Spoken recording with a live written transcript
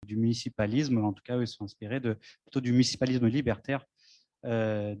du municipalisme. En tout cas, ils sont inspirés plutôt du municipalisme libertaire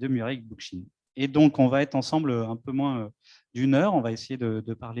de Murray Bookchin. Et donc, on va être ensemble un peu moins d'une heure. On va essayer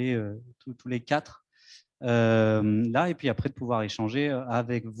de parler tous les quatre là, et puis après de pouvoir échanger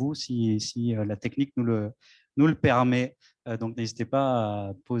avec vous si la technique nous le permet. Donc, n'hésitez pas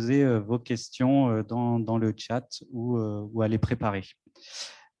à poser vos questions dans le chat ou à les préparer.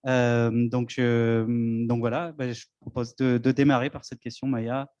 Donc voilà, je propose de démarrer par cette question,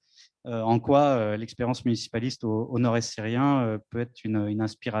 Maya. En quoi l'expérience municipaliste au nord-est syrien peut être une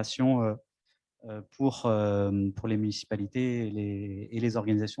inspiration pour les municipalités et les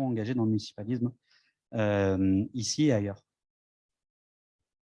organisations engagées dans le municipalisme ici et ailleurs.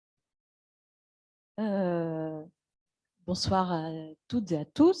 Bonsoir à toutes et à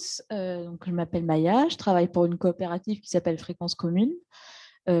tous. Donc, je m'appelle Maya, je travaille pour une coopérative qui s'appelle Fréquence Commune.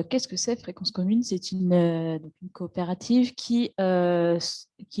 Qu'est-ce que c'est Fréquence Commune? C'est une coopérative qui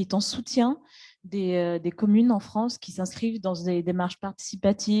est en soutien des communes en France qui s'inscrivent dans des démarches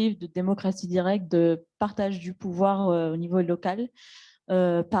participatives, de démocratie directe, de partage du pouvoir au niveau local,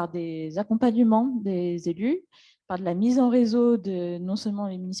 par des accompagnements des élus, par de la mise en réseau de non seulement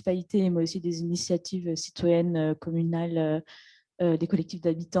les municipalités, mais aussi des initiatives citoyennes, communales, des collectifs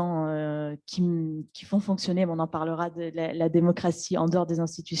d'habitants qui font fonctionner, on en parlera, de la démocratie en dehors des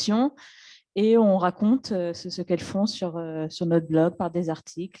institutions. Et on raconte ce qu'elles font sur notre blog par des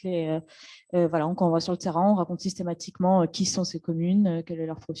articles. Et voilà, quand on va sur le terrain, on raconte systématiquement qui sont ces communes, quel est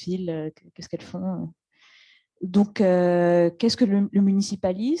leur profil, qu'est-ce qu'elles font. Donc, qu'est-ce que le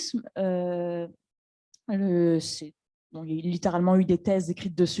municipalisme? Bon, il y a littéralement eu des thèses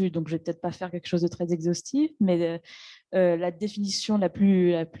écrites dessus, donc je ne vais peut-être pas faire quelque chose de très exhaustif, mais la définition la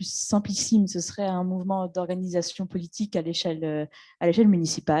plus simplissime, ce serait un mouvement d'organisation politique à l'échelle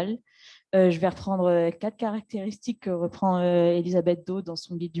municipale. Je vais reprendre 4 caractéristiques que reprend Elisabeth Dow dans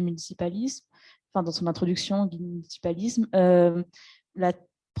son guide du municipalisme, enfin dans son introduction au guide du municipalisme.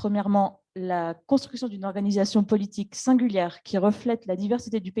 Premièrement, la construction d'une organisation politique singulière qui reflète la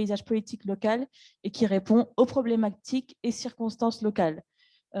diversité du paysage politique local et qui répond aux problématiques et circonstances locales.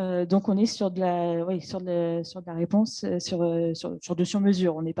 Donc, on est sur de la réponse sur du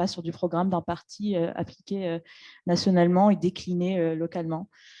sur-mesure. On n'est pas sur du programme d'un parti appliqué nationalement et décliné localement.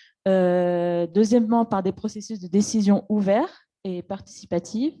 Deuxièmement, par des processus de décision ouverts et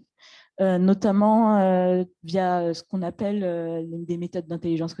participatifs, notamment via ce qu'on appelle des méthodes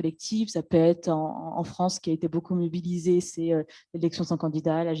d'intelligence collective. Ça peut être en France, qui a été beaucoup mobilisé, c'est l'élection sans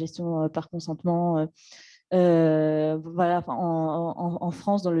candidat, la gestion par consentement. Voilà, en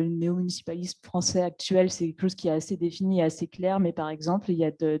France, dans le néo-municipalisme français actuel, c'est quelque chose qui est assez défini et assez clair, mais par exemple, il y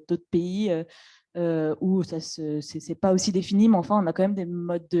a d'autres pays où c'est pas aussi défini, mais enfin, on a quand même des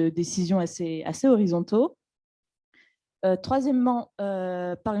modes de décision assez horizontaux. Troisièmement,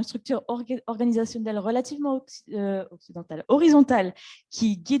 par une structure organisationnelle relativement horizontale,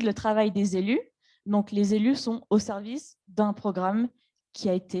 qui guide le travail des élus. Donc, les élus sont au service d'un programme qui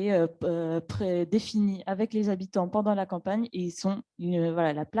a été défini avec les habitants pendant la campagne. Et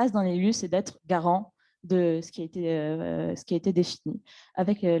voilà, la place d'un élu, c'est d'être garant de ce qui a été défini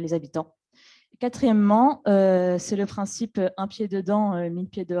avec les habitants. Quatrièmement, c'est le principe un pied dedans, 1000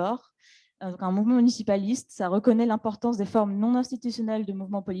 pieds dehors. Un mouvement municipaliste, ça reconnaît l'importance des formes non institutionnelles de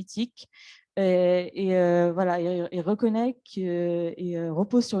mouvements politiques voilà, et reconnaît et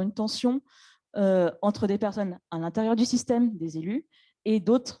repose sur une tension entre des personnes à l'intérieur du système, des élus, et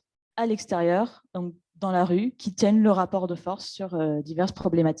d'autres à l'extérieur, donc dans la rue, qui tiennent le rapport de force sur diverses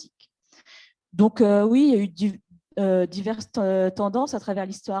problématiques. Donc oui, il y a eu diverses tendances à travers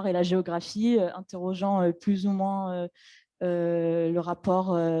l'histoire et la géographie, interrogeant plus ou moins le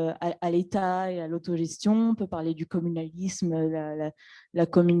rapport à l'État et à l'autogestion. On peut parler du communalisme, la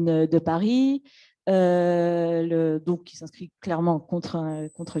commune de Paris, donc qui s'inscrit clairement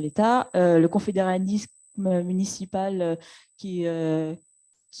contre l'État. Le confédéralisme municipal qui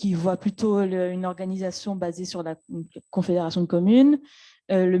voit plutôt une organisation basée sur la confédération de communes.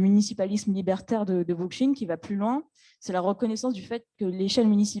 Le municipalisme libertaire de Bookchin qui va plus loin. C'est la reconnaissance du fait que l'échelle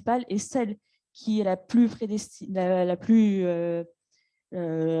municipale est celle qui est la plus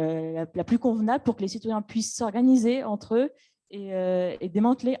convenable pour que les citoyens puissent s'organiser entre eux et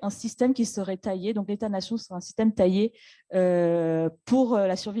démanteler un système qui serait taillé. Donc l'État-nation serait un système taillé pour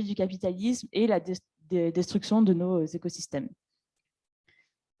la survie du capitalisme et la destruction de nos écosystèmes.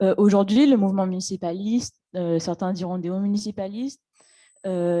 Aujourd'hui, le mouvement municipaliste, certains diront néo-municipaliste,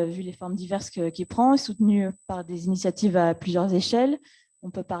 vu les formes diverses qu'il prend, est soutenu par des initiatives à plusieurs échelles. On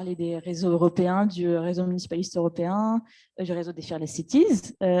peut parler des réseaux européens, du réseau municipaliste européen, du réseau des Fearless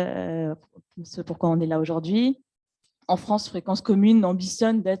Cities, ce pourquoi on est là aujourd'hui. En France, Fréquence Commune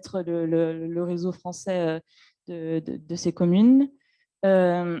ambitionne d'être le réseau français de ces communes.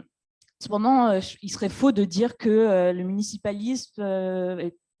 Cependant, il serait faux de dire que le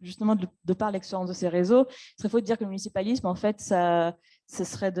municipalisme, justement de par l'expérience de ces réseaux, il serait faux de dire que le municipalisme, en fait, ce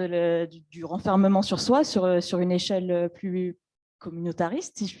serait du renfermement sur soi, sur une échelle plus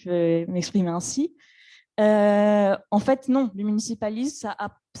communautariste, si je peux m'exprimer ainsi. En fait, non, le municipalisme,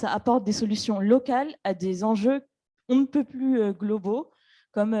 ça apporte des solutions locales à des enjeux on ne peut plus globaux,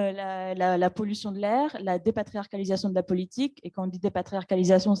 comme la pollution de l'air, la dépatriarcalisation de la politique. Et quand on dit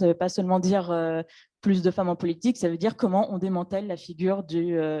dépatriarcalisation, ça ne veut pas seulement dire plus de femmes en politique, ça veut dire comment on démantèle la figure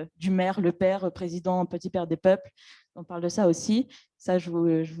du maire, le père, président, petit père des peuples. On parle de ça aussi. Ça, je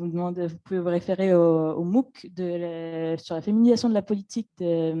vous demande, vous pouvez vous référer au MOOC sur la féminisation de la politique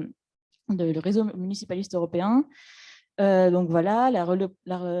le réseau municipaliste européen. Donc voilà, la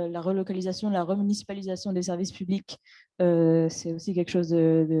relocalisation, la remunicipalisation des services publics, c'est aussi quelque chose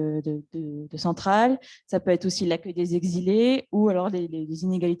de central. Ça peut être aussi l'accueil des exilés ou alors les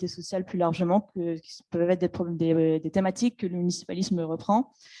inégalités sociales plus largement, qui peuvent être des thématiques que le municipalisme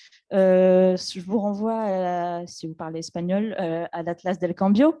reprend. Je vous renvoie, si vous parlez espagnol, à l'Atlas del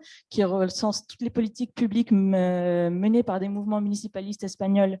Cambio, qui recense toutes les politiques publiques menées par des mouvements municipalistes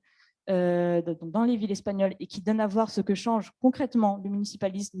espagnols dans les villes espagnoles et qui donne à voir ce que change concrètement le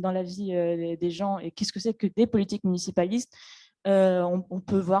municipalisme dans la vie des gens et qu'est-ce que c'est que des politiques municipalistes. On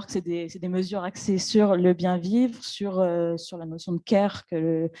peut voir que c'est des mesures axées sur le bien vivre, sur la notion de care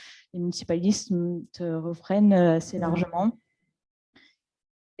que les municipalistes reprennent assez largement.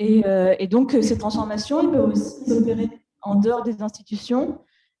 Et donc, ces transformations, elles peuvent aussi s'opérer en dehors des institutions,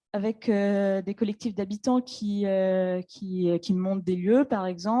 avec des collectifs d'habitants qui montent des lieux, par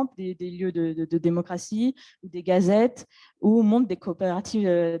exemple, des lieux de démocratie, ou des gazettes, ou montent des coopératives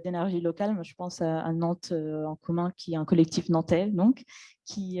d'énergie locale. Moi, je pense à Nantes en commun, qui est un collectif nantais, donc,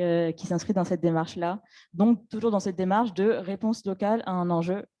 qui s'inscrit dans cette démarche-là. Donc, toujours dans cette démarche de réponse locale à un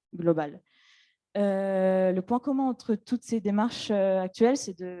enjeu global. Le point commun entre toutes ces démarches actuelles,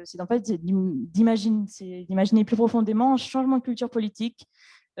 c'est en fait d'imaginer plus profondément un changement de culture politique,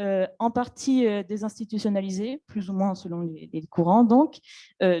 en partie désinstitutionnalisé, plus ou moins selon les courants, donc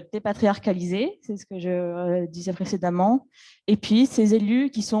dépatriarcalisé, c'est ce que je disais précédemment, et puis ces élus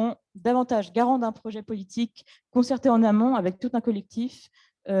qui sont davantage garants d'un projet politique concerté en amont avec tout un collectif,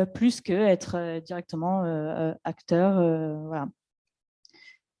 plus qu'être directement acteur. Voilà.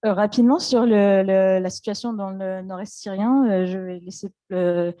 Rapidement sur la situation dans le nord-est syrien, je vais laisser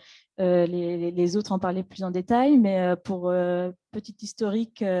les autres en parler plus en détail, mais pour petit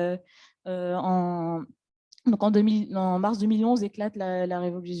historique, donc en mars 2011 éclate la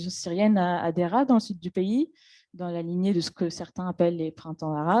révolution syrienne à Deraa, dans le sud du pays, dans la lignée de ce que certains appellent les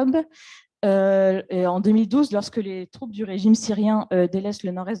printemps arabes. Et en 2012, lorsque les troupes du régime syrien délaissent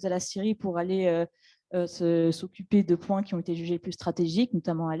le nord-est de la Syrie pour aller s'occuper de points qui ont été jugés plus stratégiques,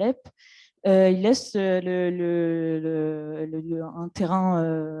 notamment Alep, ils laissent un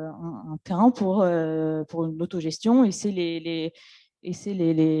terrain pour une autogestion, et c'est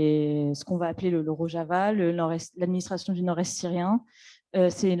ce qu'on va appeler le Rojava, l'administration du nord-est syrien.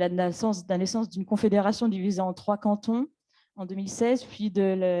 C'est la naissance d'une confédération divisée en 3 cantons en 2016, puis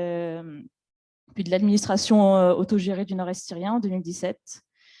de l'administration autogérée du nord-est syrien en 2017.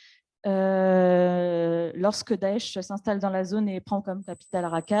 Lorsque Daesh s'installe dans la zone et prend comme capitale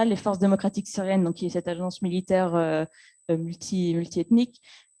Raqqa, les forces démocratiques syriennes, donc qui est cette agence militaire multi-ethnique,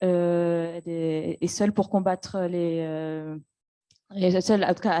 est seule pour combattre seule,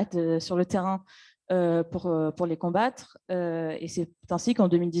 en tout cas, sur le terrain pour les combattre. Et c'est ainsi qu'en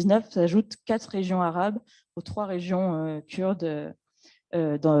 2019 s'ajoutent 4 régions arabes aux 3 régions kurdes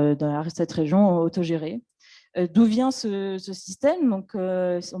dans cette région autogérée. D'où vient ce système? Donc,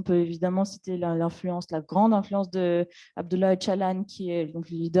 on peut évidemment citer la grande influence de Abdullah Öcalan, qui est donc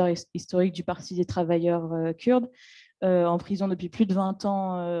le leader historique du Parti des travailleurs kurdes, en prison depuis plus de 20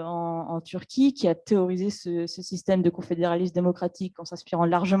 ans en Turquie, qui a théorisé ce système de confédéralisme démocratique en s'inspirant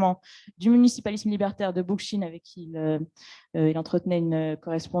largement du municipalisme libertaire de Bookchin, avec qui il entretenait une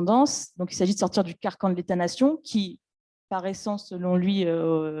correspondance. Donc, il s'agit de sortir du carcan de l'État-nation, qui, par essence, selon lui,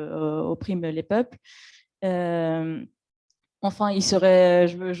 opprime les peuples. Enfin,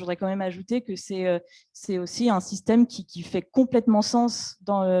 je voudrais quand même ajouter que c'est aussi un système qui fait complètement sens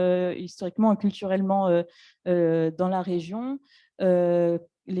historiquement et culturellement dans la région. C'est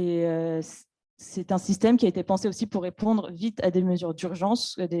un système qui a été pensé aussi pour répondre vite à des mesures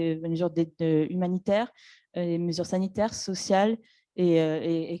d'urgence, des mesures humanitaires, des mesures sanitaires, sociales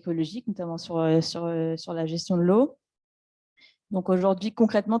et écologiques, notamment sur la gestion de l'eau. Donc aujourd'hui,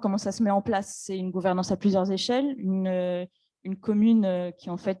 concrètement, comment ça se met en place? C'est une gouvernance à plusieurs échelles, une commune qui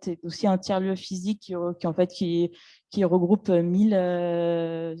en fait est aussi un tiers-lieu physique qui regroupe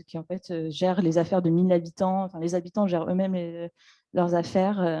 1000, qui en fait gère les affaires de 1000 habitants. Enfin, les habitants gèrent eux-mêmes leurs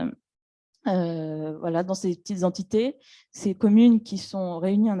affaires. Voilà, dans ces petites entités, ces communes qui sont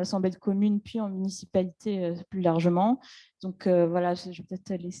réunies en assemblée de communes, puis en municipalité plus largement. Donc voilà, je vais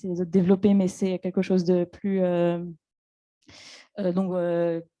peut-être laisser les autres développer, mais c'est quelque chose de plus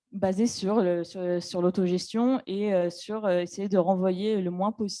basé sur l'autogestion et sur essayer de renvoyer le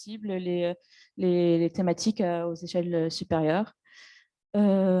moins possible les thématiques aux échelles supérieures.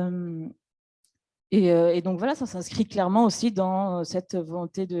 Et donc voilà, ça s'inscrit clairement aussi dans cette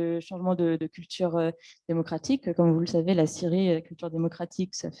volonté de changement de culture démocratique. Comme vous le savez, la Syrie, la culture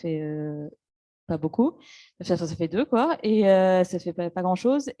démocratique, ça fait pas beaucoup. Ça fait deux, quoi, et ça fait pas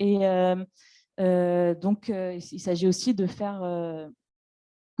grand-chose. Et donc, il s'agit aussi de faire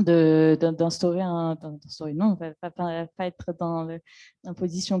d'instaurer non, pas être dans une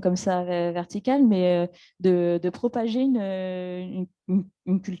position comme ça verticale, mais de propager une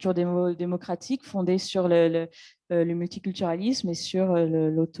culture démocratique fondée sur le multiculturalisme et sur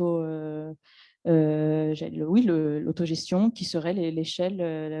l'autogestion qui serait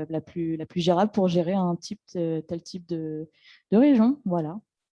l'échelle la plus gérable pour gérer tel type de région. Voilà.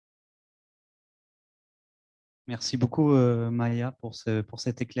 Merci beaucoup, Maya, pour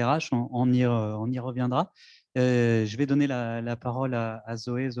cet éclairage. On y reviendra. Je vais donner la parole à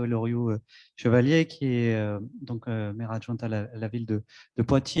Zoé Loriot-Chevalier, qui est donc maire adjointe à la ville de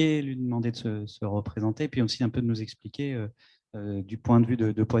Poitiers, lui demander de se représenter, puis aussi un peu de nous expliquer du point de vue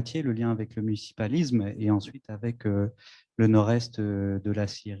de Poitiers, le lien avec le municipalisme et ensuite avec le nord-est de la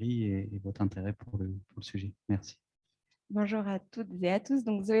Syrie et votre intérêt pour le sujet. Merci. Bonjour à toutes et à tous.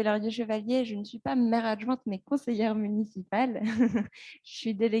 Donc, Zoé Laurier-Chevalier, je ne suis pas maire adjointe, mais conseillère municipale. Je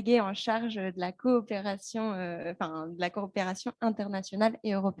suis déléguée en charge de la coopération, de la coopération internationale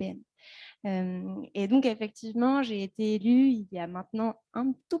et européenne. Et donc, effectivement, j'ai été élue il y a maintenant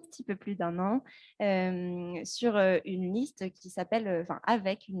un tout petit peu plus d'un an sur une liste qui s'appelle,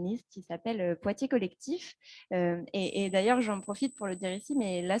 avec une liste qui s'appelle Poitiers Collectif. Et d'ailleurs, j'en profite pour le dire ici,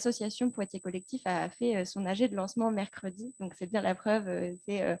 mais l'association Poitiers Collectif a fait son AG de lancement mercredi. Donc, c'est bien la preuve,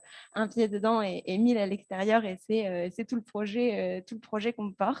 c'est un pied dedans et 1000 à l'extérieur, et c'est tout le projet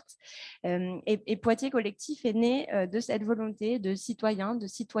qu'on porte. Et Poitiers Collectif est né de cette volonté de citoyens, de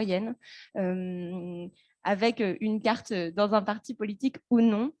citoyennes, avec une carte dans un parti politique ou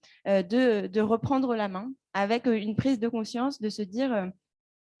non, de reprendre la main, avec une prise de conscience de se dire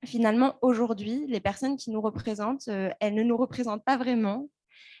finalement aujourd'hui, les personnes qui nous représentent, elles ne nous représentent pas vraiment.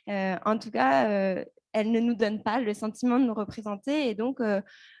 En tout cas, elles ne nous donnent pas le sentiment de nous représenter. Et donc,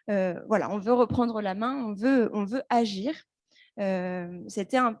 voilà, on veut reprendre la main, on veut agir.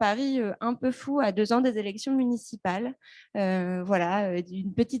 C'était un pari un peu fou à 2 ans des élections municipales. Voilà,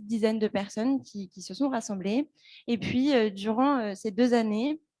 une petite dizaine de personnes qui se sont rassemblées. Et puis, durant ces 2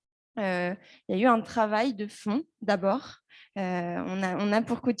 années, il y a eu un travail de fond d'abord. On a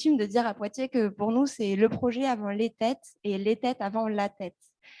pour coutume de dire à Poitiers que pour nous, c'est le projet avant les têtes et les têtes avant la tête.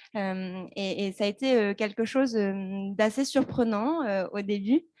 Et ça a été quelque chose d'assez surprenant au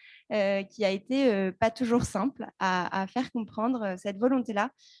début, qui a été pas toujours simple à faire comprendre cette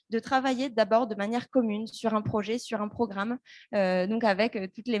volonté-là de travailler d'abord de manière commune sur un projet, sur un programme, donc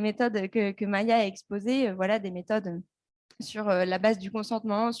avec toutes les méthodes que Maya a exposées, voilà, des méthodes sur la base du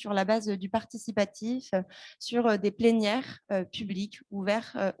consentement, sur la base du participatif, sur des plénières publiques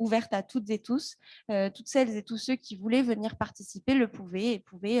ouvertes à toutes et tous. Toutes celles et tous ceux qui voulaient venir participer le pouvaient et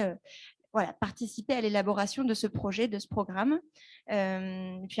pouvaient voilà, participer à l'élaboration de ce projet, de ce programme.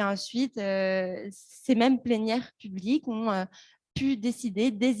 Puis ensuite, ces mêmes plénières publiques ont pu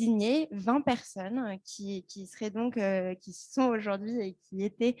désigner 20 personnes qui seraient donc, qui sont aujourd'hui et qui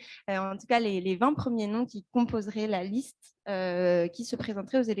étaient en tout cas les 20 premiers noms qui composeraient la liste qui se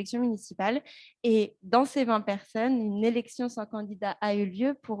présenterait aux élections municipales. Et dans ces 20 personnes, une élection sans candidat a eu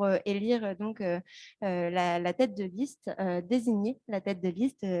lieu pour élire donc la tête de liste, désigner la tête de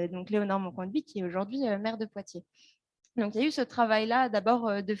liste, donc Léonore Monconduit, qui est aujourd'hui maire de Poitiers. Donc, il y a eu ce travail-là,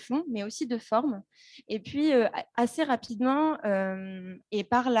 d'abord de fond, mais aussi de forme. Et puis, assez rapidement, et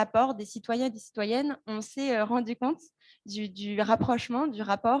par l'apport des citoyens et des citoyennes, on s'est rendu compte du rapprochement, du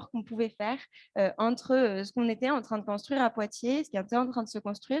rapport qu'on pouvait faire entre ce qu'on était en train de construire à Poitiers, ce qui était en train de se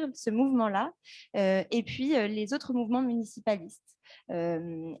construire, ce mouvement-là, et puis les autres mouvements municipalistes.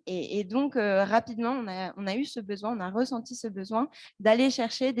 Et donc, rapidement, on a eu ce besoin, on a ressenti ce besoin d'aller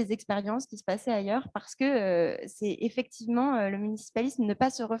chercher des expériences qui se passaient ailleurs parce que c'est effectivement le municipalisme, ne pas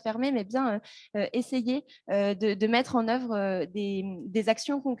se refermer, mais bien essayer de mettre en œuvre des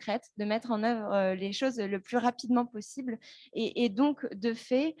actions concrètes, de mettre en œuvre les choses le plus rapidement possible. Et donc, de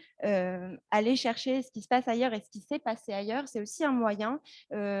fait, aller chercher ce qui se passe ailleurs et ce qui s'est passé ailleurs, c'est aussi un moyen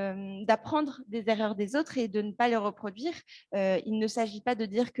d'apprendre des erreurs des autres et de ne pas les reproduire. Il ne s'agit pas de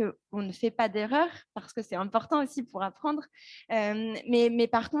dire qu'on ne fait pas d'erreurs, parce que c'est important aussi pour apprendre, mais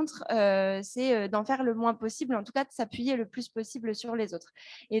par contre, c'est d'en faire le moins possible, en tout cas de s'appuyer le plus possible sur les autres.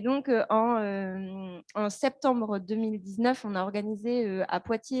 Et donc, en septembre 2019, on a organisé à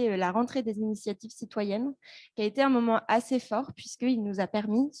Poitiers la rentrée des initiatives citoyennes, qui a été un moment assez fort, puisqu'il nous a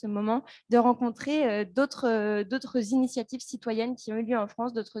permis, ce moment, de rencontrer d'autres initiatives citoyennes qui ont eu lieu en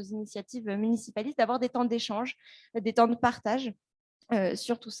France, d'autres initiatives municipalistes, d'avoir des temps d'échange, des temps de partage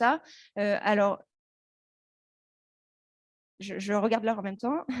sur tout ça. Alors, je regarde l'heure en même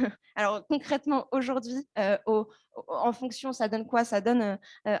temps. Alors, concrètement, aujourd'hui, en fonction, ça donne quoi? Ça donne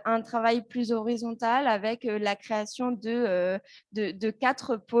un travail plus horizontal avec la création de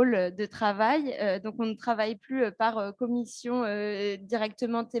 4 pôles de travail. Donc, on ne travaille plus par commission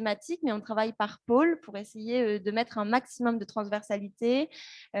directement thématique, mais on travaille par pôle pour essayer de mettre un maximum de transversalité.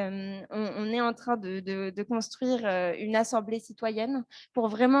 On est en train de construire une assemblée citoyenne pour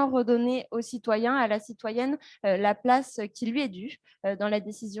vraiment redonner aux citoyens, à la citoyenne, la place qui lui est due dans la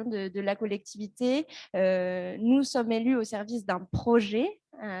décision de la collectivité. Nous sommes élus au service d'un projet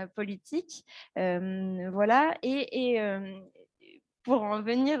politique. Voilà. Et pour en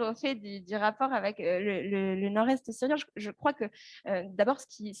venir au fait du rapport avec le nord-est syrien, je crois que d'abord, ce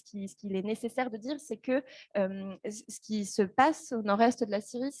qu'il est nécessaire de dire, c'est que ce qui se passe au nord-est de la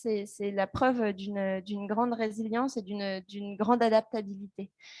Syrie, c'est la preuve d'une grande résilience et d'une grande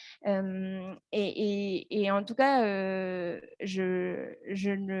adaptabilité. Et en tout cas,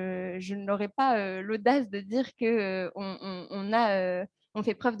 je n'aurais pas l'audace de dire qu'on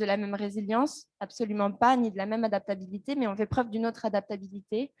fait preuve de la même résilience, absolument pas, ni de la même adaptabilité, mais on fait preuve d'une autre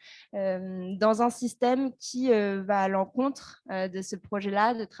adaptabilité dans un système qui va à l'encontre de ce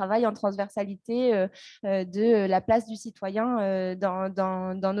projet-là, de travail en transversalité, de la place du citoyen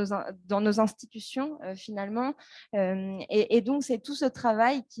dans nos institutions, finalement. Et donc, c'est tout ce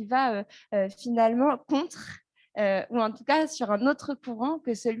travail qui va finalement contre ou en tout cas sur un autre courant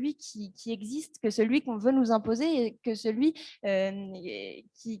que celui qui existe, que celui qu'on veut nous imposer et que celui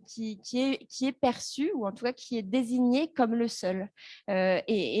qui est perçu ou en tout cas qui est désigné comme le seul.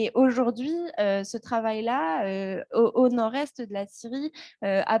 Et aujourd'hui, ce travail-là, au nord-est de la Syrie,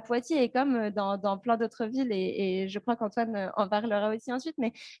 à Poitiers et comme dans plein d'autres villes, et je crois qu'Antoine en parlera aussi ensuite,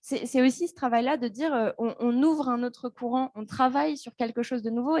 mais c'est aussi ce travail-là de dire on ouvre un autre courant, on travaille sur quelque chose de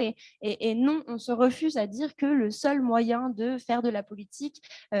nouveau et non, on se refuse à dire que le seul moyen de faire de la politique,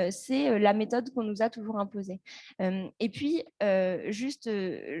 c'est la méthode qu'on nous a toujours imposée. Et puis,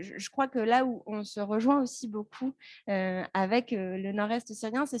 je crois que là où on se rejoint aussi beaucoup avec le nord-est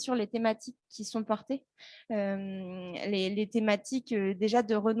syrien, c'est sur les thématiques qui sont portées, les thématiques déjà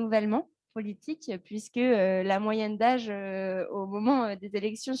de renouvellement politique, puisque la moyenne d'âge au moment des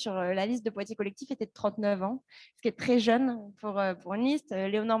élections sur la liste de Poitiers Collectif était de 39 ans, ce qui est très jeune pour une liste.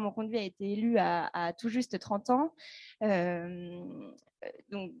 Léonore Monconduit a été élu à tout juste 30 ans.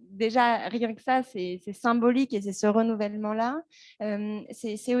 Donc déjà, rien que ça, c'est symbolique et c'est ce renouvellement-là.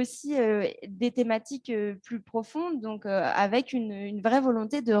 C'est aussi des thématiques plus profondes, donc avec une vraie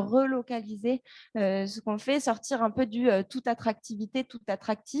volonté de relocaliser ce qu'on fait, sortir un peu du toute attractivité, tout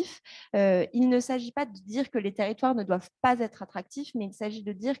attractif. Il ne s'agit pas de dire que les territoires ne doivent pas être attractifs, mais il s'agit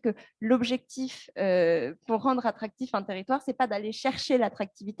de dire que l'objectif pour rendre attractif un territoire, c'est pas d'aller chercher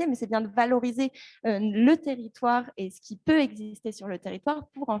l'attractivité, mais c'est bien de valoriser le territoire et ce qui peut exister sur le territoire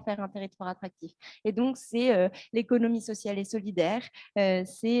pour en faire un territoire attractif. Et donc, c'est l'économie sociale et solidaire,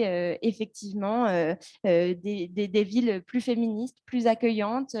 c'est effectivement des villes plus féministes, plus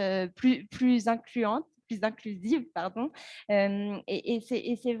accueillantes, plus incluantes, plus inclusive, pardon. Et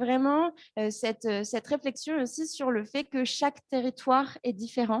c'est vraiment cette réflexion aussi sur le fait que chaque territoire est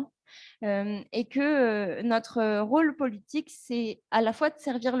différent. Et que notre rôle politique, c'est à la fois de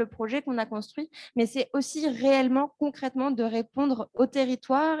servir le projet qu'on a construit, mais c'est aussi réellement, concrètement, de répondre au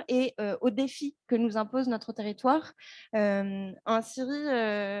territoire et aux défis que nous impose notre territoire. En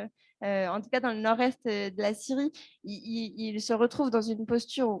Syrie, en tout cas dans le nord-est de la Syrie, il se retrouve dans une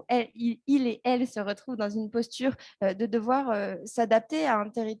posture où il et elle se retrouvent dans une posture de devoir s'adapter à un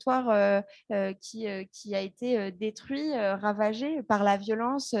territoire qui a été détruit, ravagé par la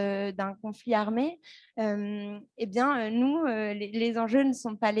violence d'un conflit armé. Eh bien, nous, les enjeux ne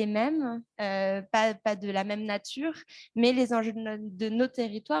sont pas les mêmes, pas de la même nature, mais les enjeux de nos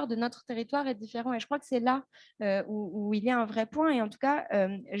territoires, de notre territoire est différent. Et je crois que c'est là où il y a un vrai point. Et en tout cas,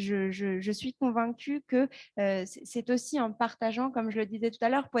 je suis convaincue que c'est aussi en partageant, comme je le disais tout à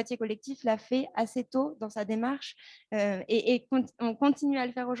l'heure, Poitiers Collectif l'a fait assez tôt dans sa démarche et on continue à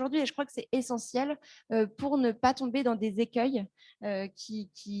le faire aujourd'hui. Et je crois que c'est essentiel pour ne pas tomber dans des écueils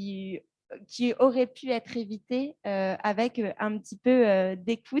qui auraient pu être évités avec un petit peu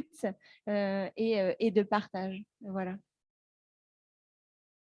d'écoute et de partage. Voilà.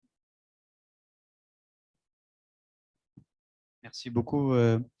 Merci beaucoup,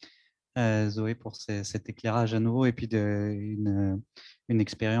 Zoé, pour cet éclairage à nouveau et puis une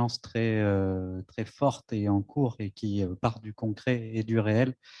expérience très forte et en cours et qui part du concret et du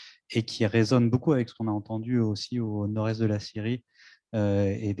réel et qui résonne beaucoup avec ce qu'on a entendu aussi au nord-est de la Syrie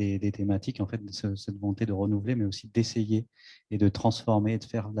et des thématiques, en fait, cette volonté de renouveler, mais aussi d'essayer et de transformer et de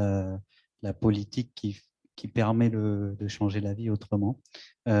faire la politique qui permet de changer la vie autrement.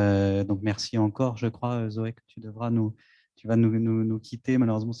 Donc, merci encore, je crois, Zoé, que tu vas nous quitter,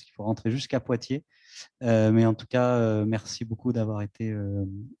 malheureusement, parce qu'il faut rentrer jusqu'à Poitiers. Mais en tout cas, merci beaucoup d'avoir été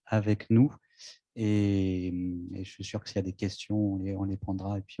avec nous. Et je suis sûr que s'il y a des questions, on les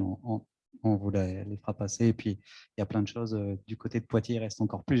prendra et puis on vous les fera passer. Et puis, il y a plein de choses. Du côté de Poitiers, il reste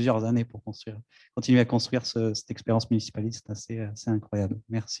encore plusieurs années pour continuer à construire cette expérience municipaliste assez incroyable.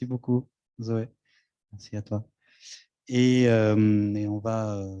 Merci beaucoup, Zoé. Merci à toi. Et on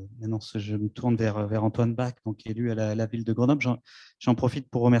va maintenant, je me tourne vers Antoine Bach, donc élu à la ville de Grenoble. J'en profite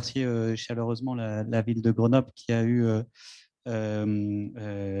pour remercier chaleureusement la ville de Grenoble qui a eu qui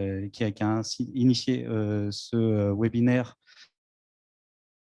a ainsi initié ce webinaire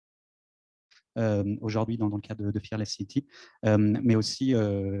aujourd'hui dans le cadre de Fearless City, mais aussi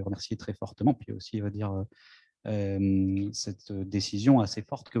remercier très fortement, puis aussi dire cette décision assez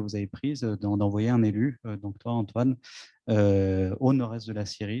forte que vous avez prise d'envoyer un élu, donc toi Antoine, au nord-est de la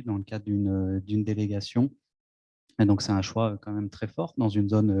Syrie dans le cadre d'une délégation. Et donc c'est un choix quand même très fort dans une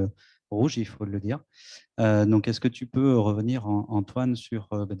zone rouge, il faut le dire. Donc, est-ce que tu peux revenir, Antoine, sur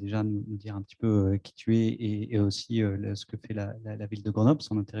déjà nous dire un petit peu qui tu es et aussi ce que fait la ville de Grenoble,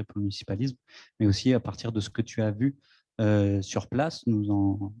 son intérêt pour le municipalisme, mais aussi à partir de ce que tu as vu sur place, nous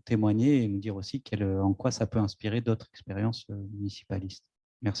en témoigner et nous dire aussi en quoi ça peut inspirer d'autres expériences municipalistes.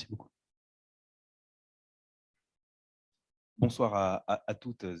 Merci beaucoup. Bonsoir à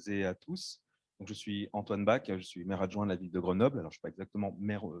toutes et à tous. Donc, je suis Antoine Bach, je suis maire adjoint de la ville de Grenoble. Alors, je ne suis pas exactement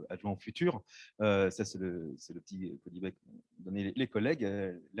maire adjoint futur. Ça, c'est le petit colibet qu'ont donné les collègues.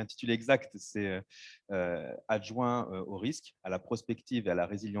 L'intitulé exact, c'est adjoint au risque, à la prospective et à la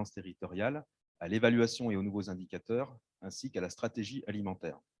résilience territoriale, à l'évaluation et aux nouveaux indicateurs, ainsi qu'à la stratégie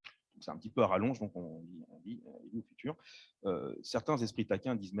alimentaire. C'est un petit peu à rallonge, donc on dit élu au futur. Certains esprits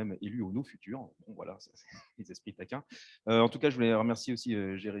taquins disent même élu au no futur. Bon, voilà, c'est les esprits taquins. En tout cas, je voulais remercier aussi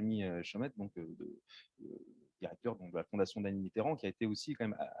Jérémy Chomette, donc directeur donc, de la Fondation d'Annie Mitterrand, qui a été aussi quand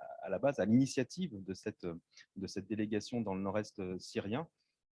même à la base à l'initiative de cette délégation dans le nord-est syrien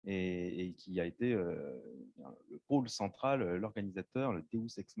et qui a été le pôle central, l'organisateur, le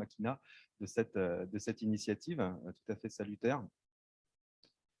Deus ex machina de cette initiative tout à fait salutaire.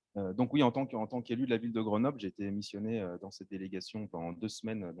 Donc oui, en tant qu'élu de la ville de Grenoble, j'ai été missionné dans cette délégation pendant 2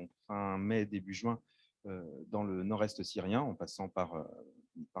 semaines, donc fin mai, début juin, dans le nord-est syrien, en passant par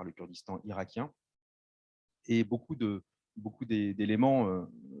le Kurdistan irakien. Et beaucoup d'éléments,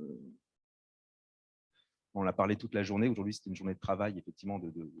 on a parlé toute la journée. Aujourd'hui, c'était une journée de travail, effectivement, de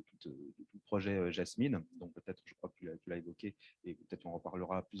tout le projet Jasmine. Donc peut-être, je crois que tu l'as évoqué, et peut-être on en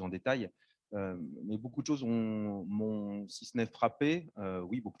reparlera plus en détail. Mais beaucoup de choses m'ont, si ce n'est frappé,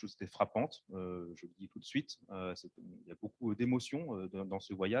 oui, beaucoup de choses étaient frappantes, je le dis tout de suite. Il y a beaucoup d'émotions dans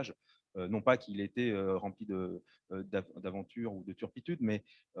ce voyage, non pas qu'il était rempli d'aventures ou de turpitudes, mais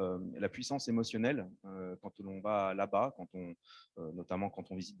la puissance émotionnelle quand on va là-bas, notamment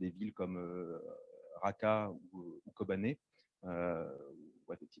quand on visite des villes comme Raqqa ou Kobané,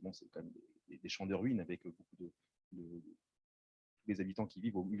 où effectivement c'est quand même des champs de ruines avec beaucoup des habitants qui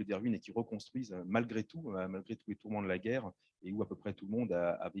vivent au milieu des ruines et qui reconstruisent malgré tous les tourments de la guerre, et où à peu près tout le monde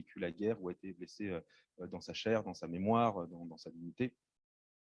a vécu la guerre ou a été blessé dans sa chair, dans sa mémoire, dans sa dignité.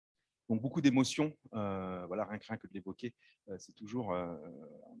 Donc beaucoup d'émotions, voilà, rien que de l'évoquer, c'est toujours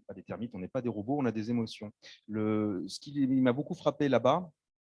pas des termites, on n'est pas des robots, on a des émotions. Ce qui m'a beaucoup frappé là-bas,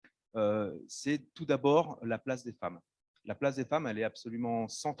 c'est tout d'abord la place des femmes. La place des femmes, elle est absolument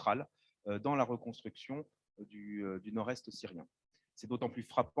centrale dans la reconstruction du nord-est syrien. C'est d'autant plus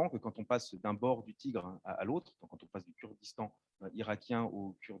frappant que quand on passe d'un bord du Tigre à l'autre, quand on passe du Kurdistan irakien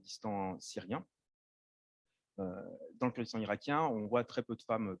au Kurdistan syrien, dans le Kurdistan irakien, on voit très peu de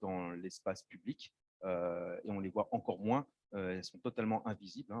femmes dans l'espace public et on les voit encore moins. Elles sont totalement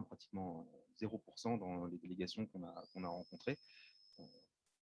invisibles, hein, pratiquement 0% dans les délégations qu'on a rencontrées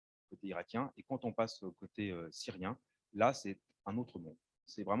côté irakien. Et quand on passe au côté syrien, là, c'est un autre monde.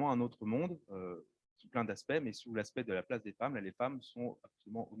 C'est vraiment un autre monde sous plein d'aspects, mais sous l'aspect de la place des femmes, là, les femmes sont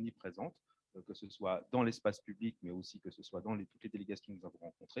absolument omniprésentes, que ce soit dans l'espace public, mais aussi que ce soit dans toutes les délégations que nous avons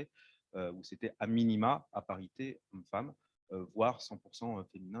rencontrées, où c'était à minima, à parité homme-femme, voire 100%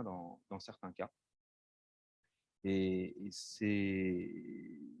 féminin dans certains cas. Et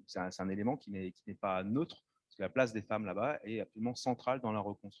c'est un élément qui n'est pas neutre, parce que la place des femmes là-bas est absolument centrale dans la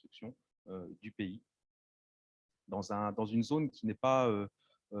reconstruction du pays, dans une zone qui n'est pas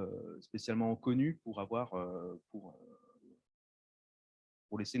spécialement connue pour avoir pour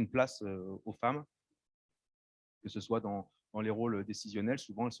laisser une place aux femmes, que ce soit dans les rôles décisionnels.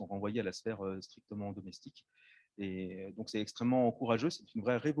 Souvent, elles sont renvoyées à la sphère strictement domestique. Et donc, c'est extrêmement courageux. C'est une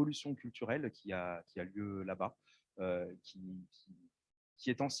vraie révolution culturelle qui a lieu là-bas, qui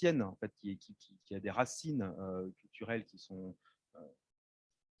est ancienne, en fait, qui a des racines culturelles qui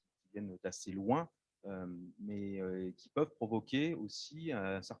viennent d'assez loin, mais qui peuvent provoquer aussi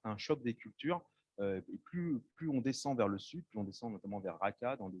un certain choc des cultures. Et plus on descend vers le sud, plus on descend notamment vers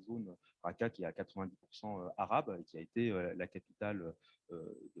Raqqa, dans des zones, Raqqa qui est à 90% arabe, et qui a été la capitale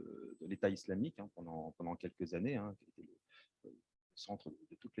de l'État islamique pendant quelques années, qui a été le centre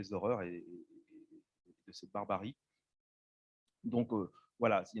de toutes les horreurs et de cette barbarie. Donc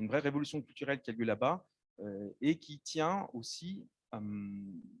voilà, c'est une vraie révolution culturelle qui a lieu là-bas et qui tient aussi, c'est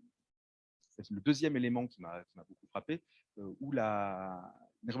le deuxième élément qui m'a beaucoup frappé, où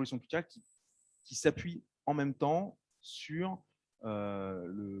une révolution culturelle qui s'appuie en même temps sur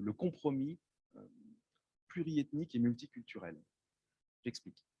le compromis pluriethnique et multiculturel.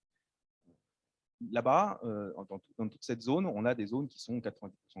 J'explique. Là-bas, dans toute cette zone, on a des zones qui sont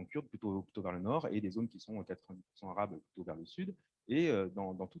 90% kurdes, plutôt vers le nord, et des zones qui sont 90% arabes, plutôt vers le sud. Et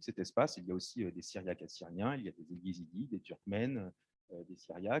dans tout cet espace, il y a aussi des Syriaques assyriens, il y a des Yézidis, des Turkmènes, des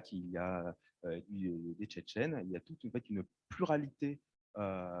Syriaques, il y a des Tchétchènes, il y a toute une pluralité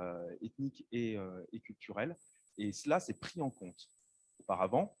ethnique et culturelle. Et cela, c'est pris en compte.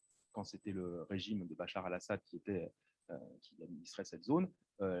 Auparavant, quand c'était le régime de Bachar al-Assad qui administrait cette zone,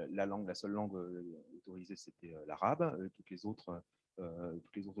 la seule langue autorisée, c'était l'arabe. Toutes les autres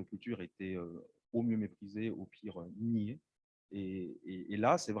cultures étaient au mieux méprisées, au pire niées. Et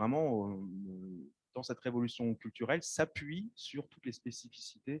là, c'est vraiment, dans cette révolution culturelle, s'appuie sur toutes les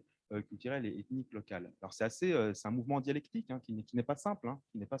spécificités culturelles et ethniques locales. Alors, c'est un mouvement dialectique qui n'est pas simple,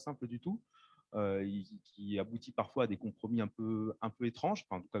 qui n'est pas simple du tout, qui aboutit parfois à des compromis un peu étranges,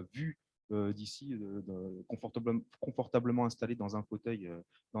 en tout cas vu d'ici, confortablement installé dans un fauteuil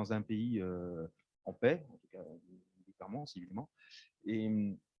dans un pays en paix, en tout cas militairement, civilement,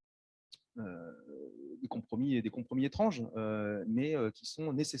 et des compromis étranges, mais qui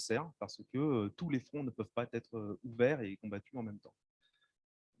sont nécessaires parce que tous les fronts ne peuvent pas être ouverts et combattus en même temps.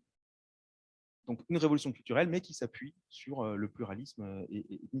 Donc une révolution culturelle, mais qui s'appuie sur le pluralisme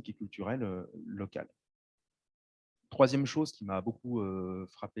ethnique et culturel local. Troisième chose qui m'a beaucoup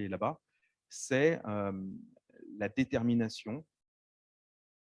frappé là-bas, c'est la détermination,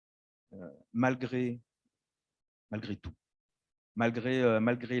 malgré tout.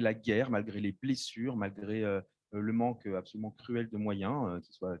 Malgré la guerre, malgré les blessures, malgré le manque absolument cruel de moyens,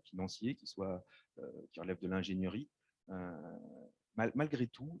 qu'ils soient financiers, qui relèvent de l'ingénierie, malgré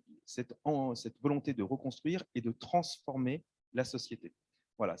tout, cette volonté de reconstruire et de transformer la société.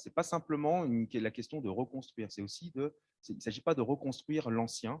 Voilà, ce n'est pas simplement la question de reconstruire, c'est aussi il ne s'agit pas de reconstruire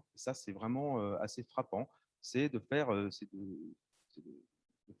l'ancien, ça c'est vraiment assez frappant, c'est de faire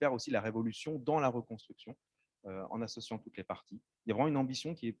aussi la révolution dans la reconstruction, en associant toutes les parties. Il y a vraiment une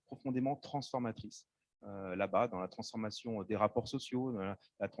ambition qui est profondément transformatrice là-bas, dans la transformation des rapports sociaux, dans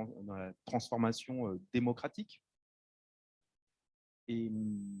la transformation démocratique. Et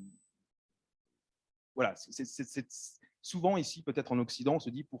voilà, souvent ici, peut-être en Occident, on se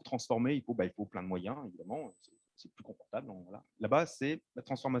dit pour transformer, il faut plein de moyens, évidemment, c'est plus confortable. Voilà. Là-bas, c'est la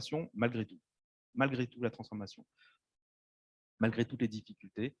transformation malgré tout. Malgré tout, la transformation. Malgré toutes les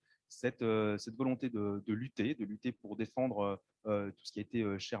difficultés, cette volonté de lutter pour défendre tout ce qui a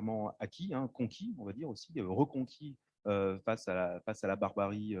été chèrement acquis, conquis, on va dire aussi, reconquis face à la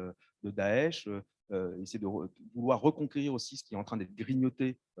barbarie de Daesh, essayer de vouloir reconquérir aussi ce qui est en train d'être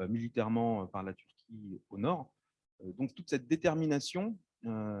grignoté militairement par la Turquie au nord. Donc toute cette détermination,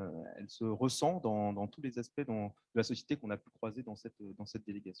 elle se ressent dans tous les aspects de la société qu'on a pu croiser dans cette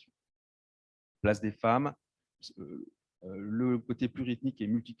délégation. Place des femmes, le côté pluriethnique et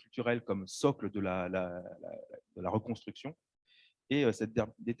multiculturel comme socle de la reconstruction, et cette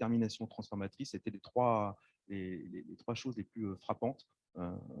détermination transformatrice étaient les trois choses les plus frappantes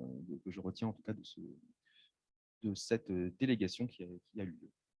que je retiens en tout cas de cette délégation qui a eu lieu.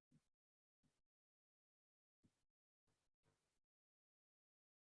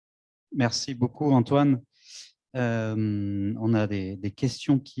 Merci beaucoup, Antoine. On a des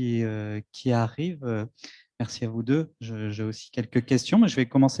questions qui arrivent. Merci à vous deux. J'ai aussi quelques questions, mais je vais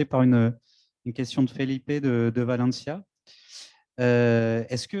commencer par une question de Felipe de Valencia.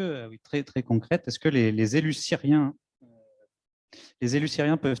 Est-ce que, oui, très, très concrète, est-ce que les élus syriens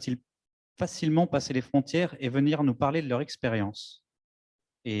peuvent-ils facilement passer les frontières et venir nous parler de leur expérience?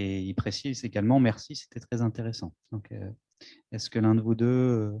 Et il précise également, merci, c'était très intéressant. Donc, est-ce que l'un de vous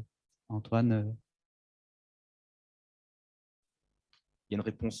deux, Antoine, Il y a une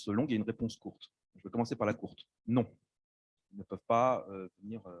réponse longue et une réponse courte. Je vais commencer par la courte. Non, ils ne peuvent pas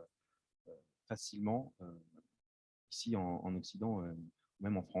venir facilement ici en Occident,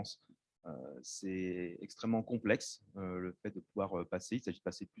 même en France. C'est extrêmement complexe le fait de pouvoir passer. Il s'agit de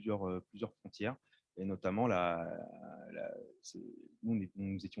passer plusieurs frontières, et notamment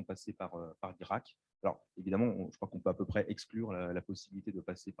nous étions passés par l'Irak. Alors évidemment, je crois qu'on peut à peu près exclure la possibilité de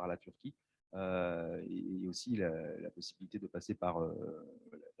passer par la Turquie et aussi la possibilité de passer par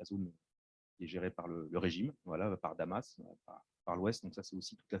la zone qui est gérée par le régime, voilà, par Damas, par l'Ouest. Donc ça, c'est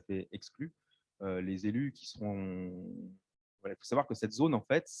aussi tout à fait exclu. Les élus qui seront... Voilà, il faut savoir que cette zone, en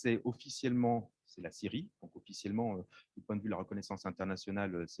fait, c'est la Syrie. Donc officiellement, du point de vue de la reconnaissance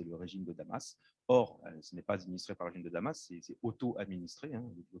internationale, c'est le régime de Damas. Or, ce n'est pas administré par le régime de Damas, c'est auto-administré,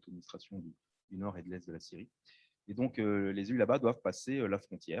 l'auto-administration du nord et de l'est de la Syrie. Et donc, les élus là-bas doivent passer la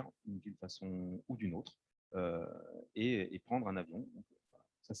frontière d'une façon ou d'une autre et prendre un avion. Donc,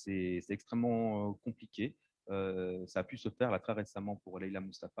 ça, c'est extrêmement compliqué. Ça a pu se faire là, très récemment pour Leila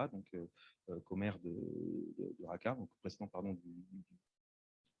Mustafa, donc commère de Raqqa, donc président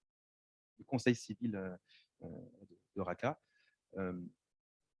du conseil civil de Raqqa.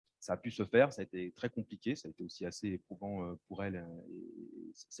 Ça a pu se faire, ça a été très compliqué, ça a été aussi assez éprouvant pour elle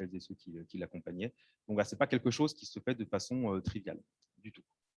et celles et ceux qui l'accompagnaient. Donc, ce n'est pas quelque chose qui se fait de façon triviale du tout.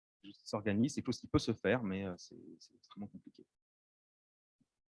 Ça s'organise, c'est quelque chose qui peut se faire, mais c'est extrêmement compliqué.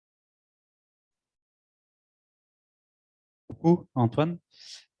 Beaucoup, Antoine.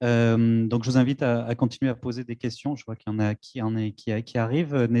 Donc, je vous invite à continuer à poser des questions. Je vois qu'il y en a qui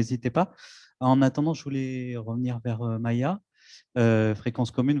arrivent. N'hésitez pas. En attendant, je voulais revenir vers Maya.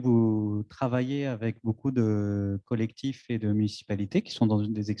 Fréquence Commune, vous travaillez avec beaucoup de collectifs et de municipalités qui sont dans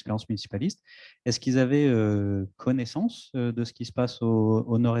des expériences municipalistes. Est-ce qu'ils avaient connaissance de ce qui se passe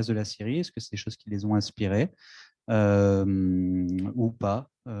au nord-est de la Syrie? Est-ce que c'est des choses qui les ont inspirés ou pas?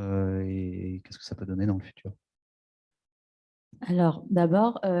 Et qu'est-ce que ça peut donner dans le futur? Alors,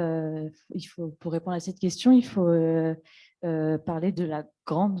 d'abord, pour répondre à cette question, il faut parler de la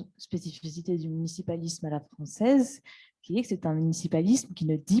grande spécificité du municipalisme à la française, qui est que c'est un municipalisme qui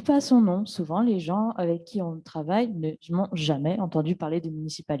ne dit pas son nom. Souvent, les gens avec qui on travaille n'ont jamais entendu parler de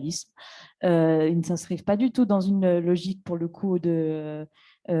municipalisme. Ils ne s'inscrivent pas du tout dans une logique, pour le coup, de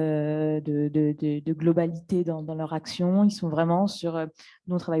globalité dans leur action. Ils sont vraiment sur...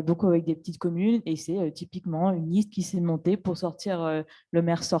 Nous, on travaille beaucoup avec des petites communes et c'est typiquement une liste qui s'est montée pour sortir le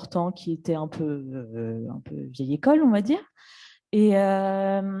maire sortant qui était un peu vieille école, on va dire.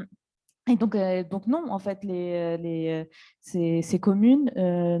 Et donc non, en fait, ces communes,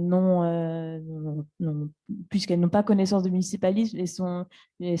 puisqu'elles n'ont pas connaissance de municipalisme,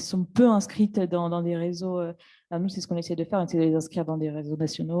 elles sont peu inscrites dans des réseaux. Nous, c'est ce qu'on essaie de faire, on essaie de les inscrire dans des réseaux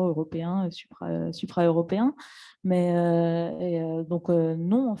nationaux, européens, supra-européens. Mais donc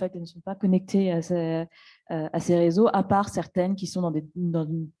non, en fait, elles ne sont pas connectées à ces réseaux, à part certaines qui sont dans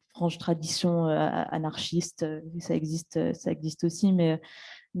une franche tradition anarchiste. Ça existe aussi, mais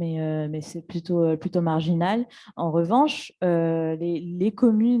c'est plutôt marginal. En revanche, les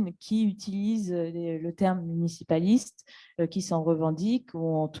communes qui utilisent le terme municipaliste, qui s'en revendiquent,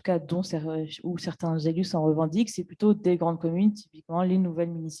 ou en tout cas où certains élus s'en revendiquent, c'est plutôt des grandes communes, typiquement les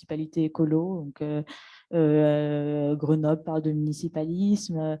nouvelles municipalités écolo. Donc, Grenoble parle de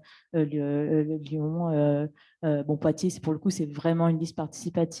municipalisme, Lyon, Poitiers, pour le coup, c'est vraiment une liste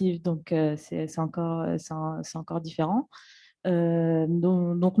participative, donc c'est encore différent.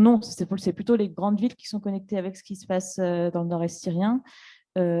 Donc non, c'est plutôt les grandes villes qui sont connectées avec ce qui se passe dans le nord-est syrien.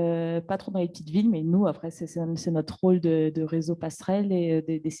 Pas trop dans les petites villes, mais nous, après, c'est notre rôle de réseau passerelle et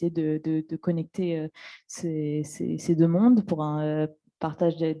d'essayer de connecter ces deux mondes pour un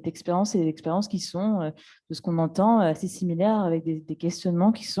partage d'expériences et d'expériences qui sont, de ce qu'on entend, assez similaires avec des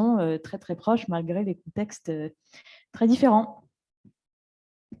questionnements qui sont très, très proches malgré les contextes très différents.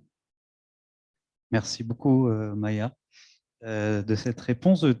 Merci beaucoup, Maya, de cette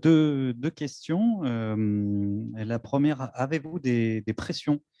réponse. Deux questions. La première, avez-vous des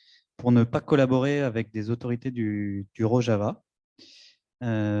pressions pour ne pas collaborer avec des autorités du Rojava?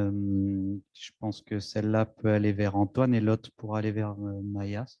 Je pense que celle-là peut aller vers Antoine et l'autre pourra aller vers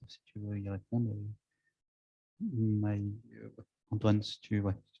Maya, si tu veux y répondre. Antoine, si tu veux.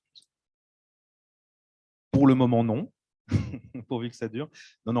 Ouais. Pour le moment, non. Pourvu que ça dure.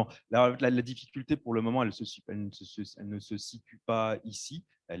 Non, non. La difficulté, pour le moment, elle ne se situe pas ici.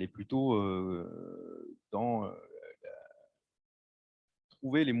 Elle est plutôt dans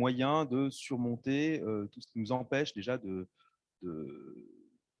trouver les moyens de surmonter tout ce qui nous empêche déjà de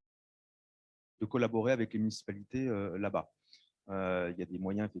collaborer avec les municipalités là-bas. Il y a des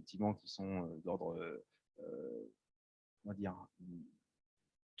moyens, effectivement, qui sont d'ordre, on va dire,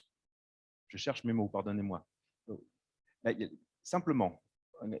 je cherche mes mots, pardonnez-moi. Simplement,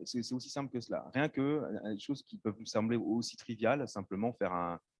 c'est aussi simple que cela. Rien que des choses qui peuvent nous sembler aussi triviales, simplement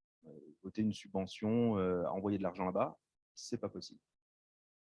faire voter une subvention, envoyer de l'argent là-bas, c'est pas possible.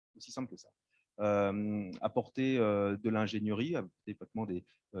 Aussi simple que ça. Apporter de l'ingénierie, des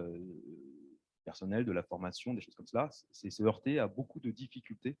personnels, de la formation, des choses comme cela, c'est se heurter à beaucoup de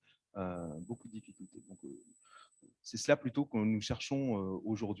difficultés. Donc, c'est cela plutôt que nous cherchons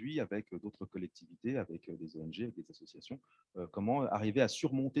aujourd'hui avec d'autres collectivités, avec des ONG, avec des associations, comment arriver à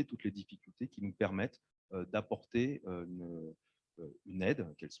surmonter toutes les difficultés qui nous permettent d'apporter une aide,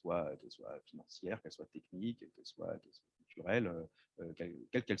 qu'elle soit financière, qu'elle soit technique, qu'elle soit culturelle,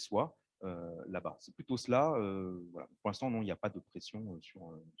 quelle qu'elle soit, là-bas. C'est plutôt cela. Voilà. Pour l'instant, non, il n'y a pas de pression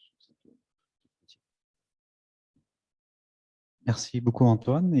sur cette question. Merci beaucoup,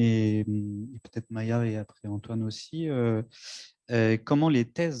 Antoine. Et peut-être Maya et après Antoine aussi. Comment les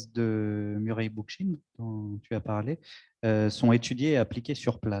thèses de Murray Bookchin, dont tu as parlé, sont étudiées et appliquées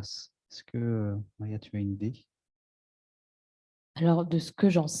sur place? Est-ce que, Maya, tu as une idée? Alors, de ce que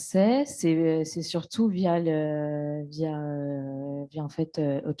j'en sais, c'est surtout via en fait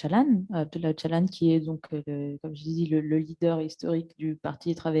Öcalan, Abdullah Öcalan, qui est donc, comme je dis, le leader historique du Parti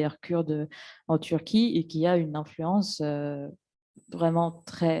des travailleurs kurdes en Turquie et qui a une influence vraiment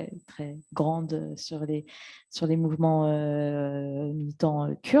très, très grande sur les mouvements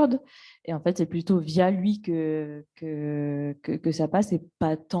militants kurdes. Et en fait, c'est plutôt via lui que ça passe et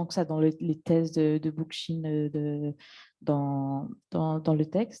pas tant que ça dans les thèses de Bookchin dans le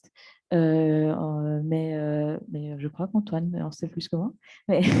texte. Mais je crois qu'Antoine en sait plus que moi.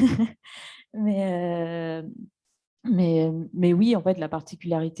 Mais, mais, mais oui, en fait, la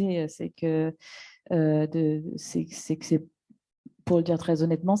particularité, c'est que c'est pour le dire très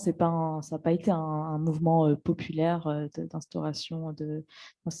honnêtement, ça n'a pas été un mouvement populaire d'instauration d'un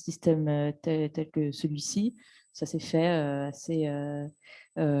système tel que celui-ci. Ça s'est fait assez.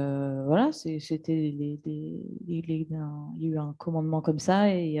 Voilà, c'était il y a eu un commandement comme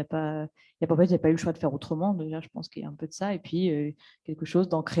ça et il n'y a pas eu le choix de faire autrement. Déjà, je pense qu'il y a un peu de ça. Et puis, quelque chose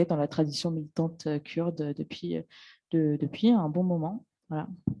d'ancré dans la tradition militante kurde depuis un bon moment. Voilà.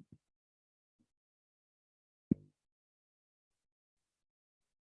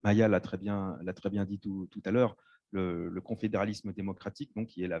 Maya l'a très bien dit tout à l'heure, le confédéralisme démocratique, donc,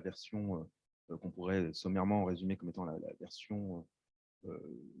 qui est la version qu'on pourrait sommairement résumer comme étant la version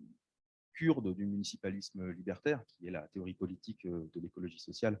kurde du municipalisme libertaire, qui est la théorie politique de l'écologie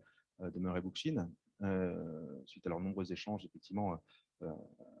sociale de Murray Bookchin, suite à leurs nombreux échanges, effectivement,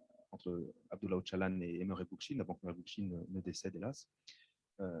 entre Abdullah Öcalan et Murray Bookchin, avant que Murray Bookchin ne décède, hélas.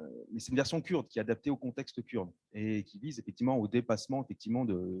 Mais c'est une version kurde qui est adaptée au contexte kurde et qui vise effectivement au dépassement effectivement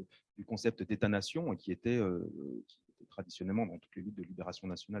du concept d'État-nation qui était traditionnellement dans toutes les luttes de libération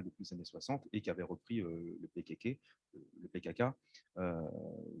nationale depuis les années 60 et qui avait repris le PKK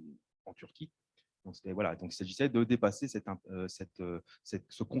en Turquie. Donc, voilà, donc il s'agissait de dépasser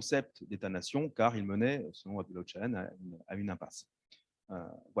ce concept d'État-nation car il menait, selon Abdullah Öcalan, à une impasse.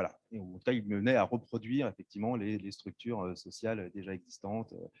 Voilà. Et en tout cas, il menait à reproduire effectivement les structures sociales déjà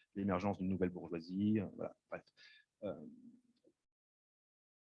existantes, l'émergence d'une nouvelle bourgeoisie. Voilà. Bref.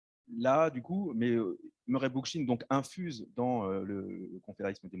 Là, du coup, Murray Bookchin donc infuse dans le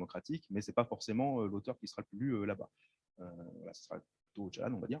confédéralisme démocratique, mais ce n'est pas forcément l'auteur qui sera le plus lu là-bas. Voilà, ce sera plutôt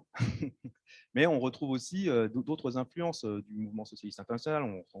Öcalan, on va dire. Mais on retrouve aussi d'autres influences du mouvement socialiste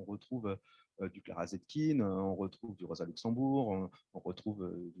international. On retrouve du Clara Zetkin, on retrouve du Rosa Luxembourg, on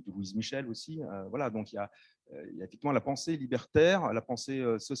retrouve du Louise Michel aussi. Voilà, donc il y a effectivement la pensée libertaire, la pensée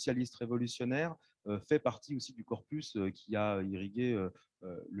socialiste révolutionnaire fait partie aussi du corpus qui a irrigué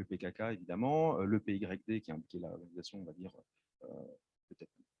le PKK, évidemment, le PYD, qui est l'organisation, on va dire,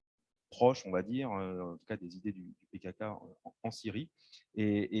 peut-être proche, on va dire, en tout cas des idées du PKK en Syrie.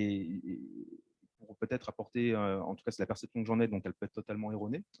 Et pour peut-être apporter, en tout cas c'est la perception que j'en ai, donc elle peut être totalement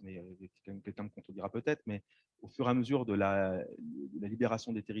erronée, mais quelqu'un me contredira peut-être, mais au fur et à mesure de la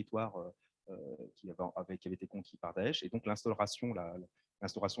libération des territoires qui avaient été conquis par Daesh, et donc l'instauration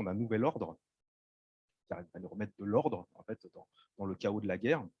d'un nouvel ordre, qui arrive à remettre de l'ordre en fait, dans le chaos de la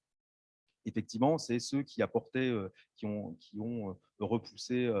guerre. Effectivement, c'est ceux qui apportaient, qui ont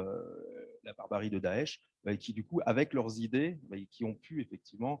repoussé la barbarie de Daesh, et qui du coup, avec leurs idées, qui ont pu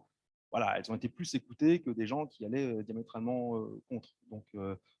effectivement, voilà, elles ont été plus écoutées que des gens qui allaient diamétralement contre. Donc,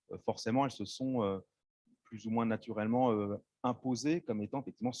 forcément, elles se sont plus ou moins naturellement imposées comme étant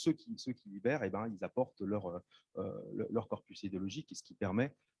effectivement ceux qui libèrent, et ben, ils apportent leur corpus idéologique, et ce qui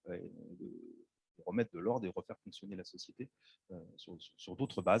permet de remettre de l'ordre et refaire fonctionner la société sur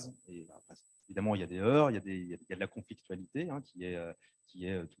d'autres bases. Et après, évidemment, il y a des heurts, il y a de la conflictualité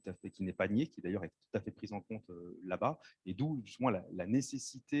qui n'est pas niée, qui d'ailleurs est tout à fait prise en compte là-bas, et d'où justement la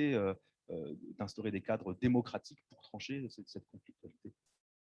nécessité d'instaurer des cadres démocratiques pour trancher cette conflictualité.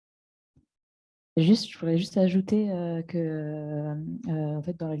 Je voudrais juste ajouter que, en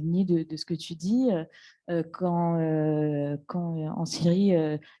fait, dans la lignée de ce que tu dis, quand en Syrie,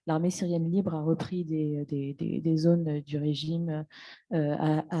 l'armée syrienne libre a repris des zones du régime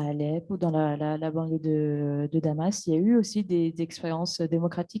à Alep ou dans la banlieue de Damas, il y a eu aussi des expériences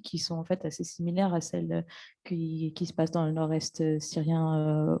démocratiques qui sont en fait assez similaires à celles qui se passent dans le nord-est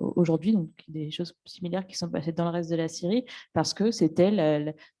syrien aujourd'hui, donc des choses similaires qui sont passées dans le reste de la Syrie, parce que c'était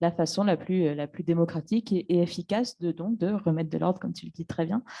la façon la plus démocratique et efficace de remettre de l'ordre, comme tu le dis très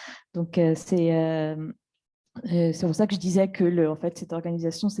bien. Donc, c'est pour ça que je disais que en fait, cette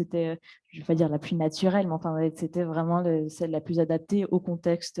organisation, c'était, je ne vais pas dire la plus naturelle, mais enfin, c'était vraiment celle la plus adaptée au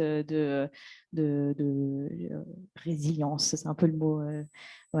contexte de résilience, c'est un peu le mot,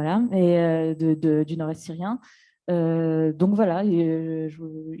 voilà, et du nord-est syrien. Donc voilà,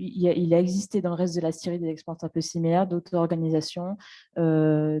 il a existé dans le reste de la Syrie des expériences un peu similaires, d'autres organisations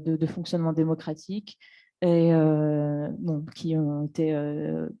de fonctionnement démocratique et bon, qui ont été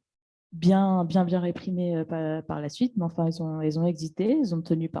bien réprimées par la suite, mais enfin, elles ont existé, elles ont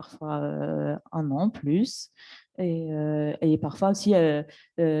tenu parfois un an plus. Et parfois aussi,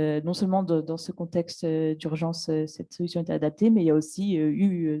 non seulement dans ce contexte d'urgence, cette solution était adaptée, mais il y a aussi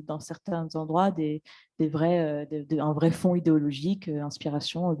eu dans certains endroits un vrai fond idéologique,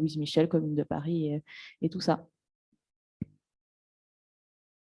 inspiration, Louise Michel, Commune de Paris et tout ça.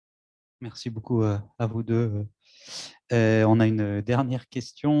 Merci beaucoup à vous deux. On a une dernière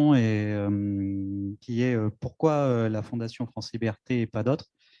question qui est pourquoi la Fondation France Liberté et pas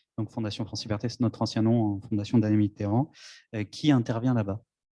d'autres? Donc Fondation France Liberté, c'est notre ancien nom, Fondation Daniel Mitterrand. Qui intervient là-bas?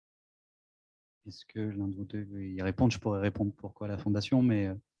 Est-ce que l'un de vous deux veut y répondre? Je pourrais répondre pourquoi la Fondation,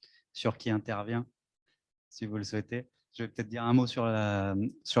 mais sur qui intervient, si vous le souhaitez. Je vais peut-être dire un mot sur la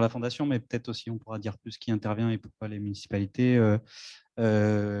Fondation, mais peut-être aussi on pourra dire plus qui intervient et pourquoi les municipalités.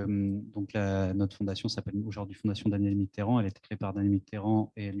 Donc notre fondation s'appelle aujourd'hui Fondation Daniel Mitterrand. Elle a été créée par Daniel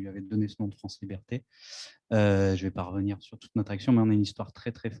Mitterrand et elle lui avait donné ce nom de France Liberté. Je ne vais pas revenir sur toute notre action, mais on a une histoire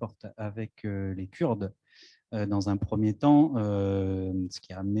très très forte avec les Kurdes. Dans un premier temps, ce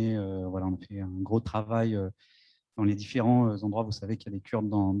qui a amené, voilà, on a fait un gros travail dans les différents endroits. Vous savez qu'il y a des Kurdes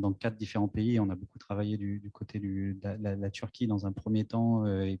dans 4 différents pays. On a beaucoup travaillé du côté de la Turquie dans un premier temps,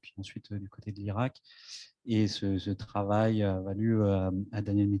 et puis ensuite du côté de l'Irak. Et ce travail a valu à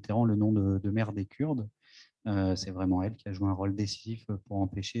Daniel Mitterrand le nom de mère des Kurdes. C'est vraiment elle qui a joué un rôle décisif pour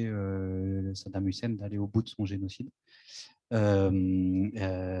empêcher Saddam Hussein d'aller au bout de son génocide, en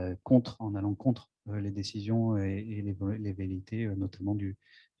allant contre les décisions et les velléités, notamment du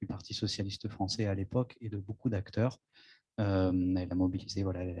Parti socialiste français à l'époque et de beaucoup d'acteurs. Elle a mobilisé,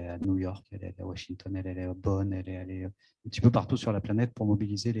 voilà, elle est à New York, elle est à Washington, elle est à Bonn, elle est allée un petit peu partout sur la planète pour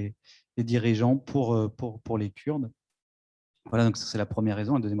mobiliser les dirigeants pour les Kurdes. Voilà, donc ça c'est la première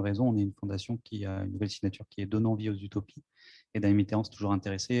raison. La deuxième raison, on est une fondation qui a une nouvelle signature qui est Donnant vie aux utopies. Et Daniel Mitterrand s'est toujours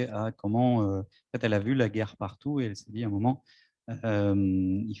intéressée à comment, en fait, elle a vu la guerre partout et elle s'est dit à un moment,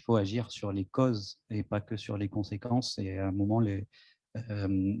 il faut agir sur les causes et pas que sur les conséquences. Et à un moment,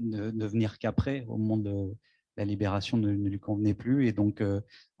 ne venir qu'après, au moment de la libération, ne lui convenait plus. Et donc,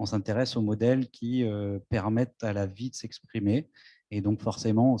 on s'intéresse aux modèles qui permettent à la vie de s'exprimer. Et donc,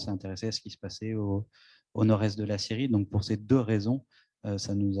 forcément, on s'est intéressé à ce qui se passait au nord-est de la Syrie. Donc, pour ces deux raisons,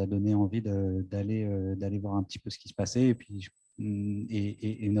 ça nous a donné envie d'aller voir un petit peu ce qui se passait. Et puis,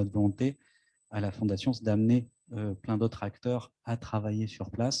 et notre volonté à la Fondation, c'est d'amener plein d'autres acteurs à travailler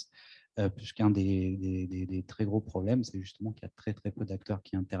sur place, puisqu'un des très gros problèmes, c'est justement qu'il y a très, très peu d'acteurs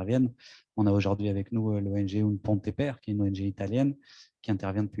qui interviennent. On a aujourd'hui avec nous l'ONG Un Ponte Per, qui est une ONG italienne, qui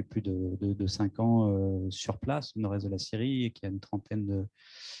intervient depuis plus de 5 ans sur place, au nord-est de la Syrie, et qui a une trentaine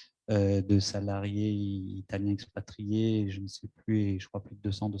de salariés italiens expatriés, je ne sais plus, et je crois plus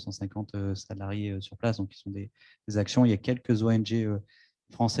de 200-250 salariés sur place. Donc, ils sont des actions. Il y a quelques ONG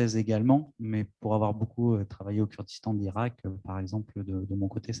françaises également, mais pour avoir beaucoup travaillé au Kurdistan d'Irak, par exemple, de mon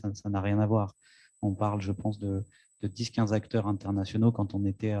côté, ça n'a rien à voir. On parle, je pense, de 10-15 acteurs internationaux quand on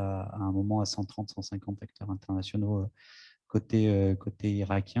était à un moment à 130-150 acteurs internationaux côté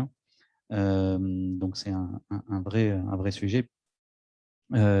irakien. Donc, c'est un vrai sujet.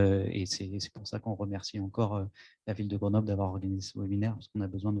 Et c'est pour ça qu'on remercie encore la ville de Grenoble d'avoir organisé ce webinaire, parce qu'on a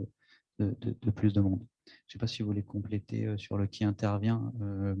besoin de plus de monde. Je ne sais pas si vous voulez compléter sur le qui intervient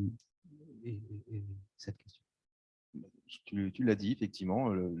et cette question. Tu l'as dit, effectivement,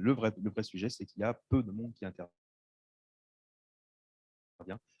 le vrai sujet, c'est qu'il y a peu de monde qui intervient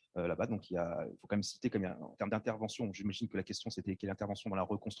là-bas. Donc, il faut quand même citer, comme en termes d'intervention, j'imagine que la question, c'était quelle intervention dans la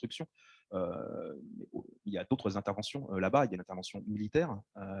reconstruction. Il y a d'autres interventions là-bas. Il y a une intervention militaire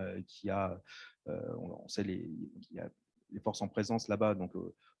qui a, on sait, il y a les forces en présence là-bas. Donc,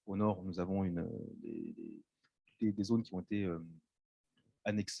 au nord, nous avons des zones qui ont été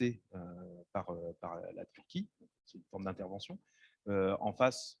annexées par la Turquie. C'est une forme d'intervention. En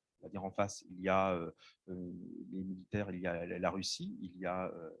face, on va dire en face, il y a les militaires, il y a la Russie, il y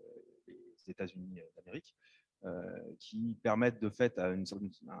a les États-Unis d'Amérique, qui permettent de fait un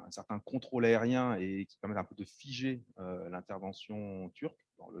certain contrôle aérien et qui permettent un peu de figer l'intervention turque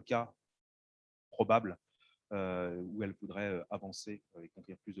dans le cas probable où elle voudrait avancer et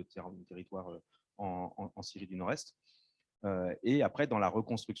conquérir plus de territoire en Syrie du Nord-Est. Et après, dans la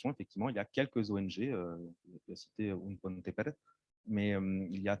reconstruction, effectivement, il y a quelques ONG, tu as cité Un Ponte Per, mais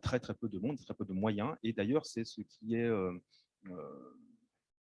il y a très très peu de monde, très peu de moyens. Et d'ailleurs, c'est ce qui est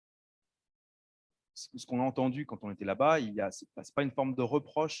ce qu'on a entendu quand on était là-bas. C'est pas une forme de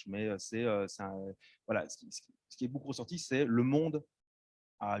reproche, mais voilà, ce qui est beaucoup ressorti, c'est le monde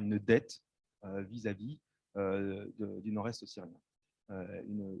a une dette vis-à-vis du nord-est syrien.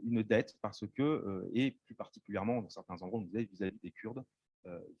 Une dette parce que, et plus particulièrement dans certains endroits, on disait vis-à-vis des Kurdes,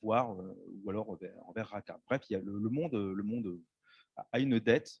 voire ou alors envers Raqqa. Bref, il y a le monde a une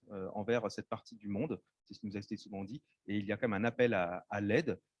dette envers cette partie du monde, c'est ce qui nous a été souvent dit, et il y a quand même un appel à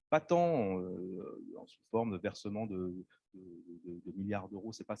l'aide, pas tant sous forme de versement de milliards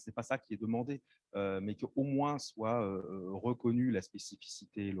d'euros, c'est pas ça qui est demandé, mais qu'au moins soit reconnue la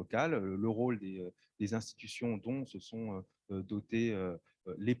spécificité locale, le rôle des institutions dont se sont dotés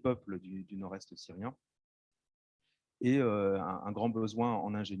les peuples du nord-est syrien, et un grand besoin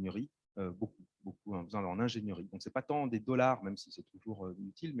en ingénierie, beaucoup un besoin en ingénierie. Donc, ce n'est pas tant des dollars, même si c'est toujours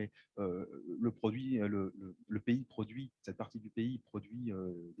utile, mais le pays produit, cette partie du pays produit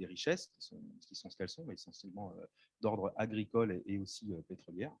des richesses qui sont ce qu'elles sont, mais essentiellement d'ordre agricole et aussi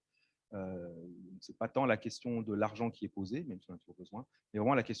pétrolière. Ce n'est pas tant la question de l'argent qui est posée, même si on a toujours besoin, mais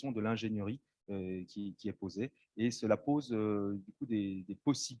vraiment la question de l'ingénierie qui est posée. Et cela pose du coup des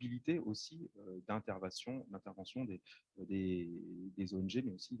possibilités aussi d'intervention des ONG,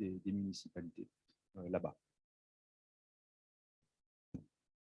 mais aussi des municipalités là-bas.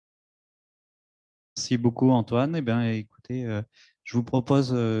 Merci beaucoup, Antoine. Eh bien, écoutez, je vous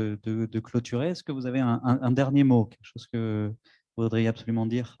propose de clôturer. Est-ce que vous avez un dernier mot, quelque chose que vous voudriez absolument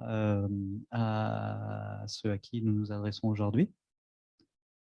dire à ceux à qui nous nous adressons aujourd'hui?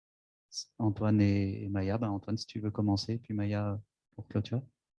 Antoine et Maya. Antoine, si tu veux commencer, puis Maya pour clôturer.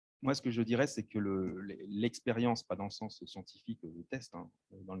 Moi, ce que je dirais, c'est que l'expérience, pas dans le sens scientifique de test, hein,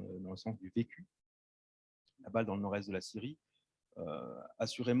 dans le sens du vécu, là-bas dans le nord-est de la Syrie,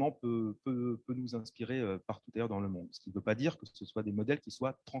 assurément peut nous inspirer partout ailleurs dans le monde. Ce qui ne veut pas dire que ce soit des modèles qui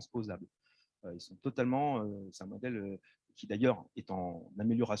soient transposables. Ils sont totalement, c'est un modèle qui d'ailleurs est en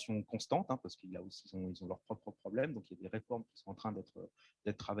amélioration constante, hein, parce qu'ils ont leurs propres problèmes. Donc il y a des réformes qui sont en train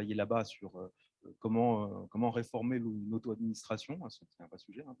d'être travaillées là-bas sur comment réformer l'auto-administration. C'est un vrai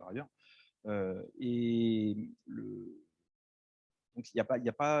sujet, hein, par ailleurs. Donc, il n'y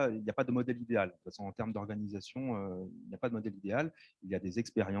a pas de modèle idéal. De toute façon, en termes d'organisation, il n'y a pas de modèle idéal. Il y a des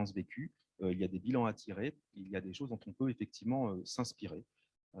expériences vécues, il y a des bilans à tirer, il y a des choses dont on peut effectivement s'inspirer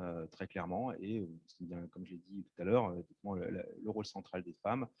très clairement. Et comme je l'ai dit tout à l'heure, le rôle central des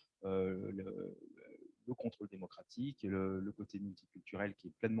femmes, le le contrôle démocratique, le côté multiculturel qui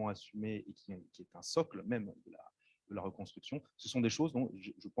est pleinement assumé et qui est un socle même de la reconstruction. Ce sont des choses dont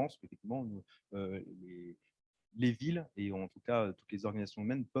je pense qu'effectivement, les villes et en tout cas toutes les organisations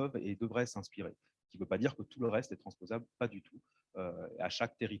humaines peuvent et devraient s'inspirer. Ce qui ne veut pas dire que tout le reste est transposable, pas du tout. À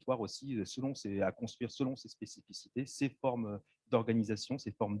chaque territoire aussi, à construire selon ses spécificités, ses formes d'organisation,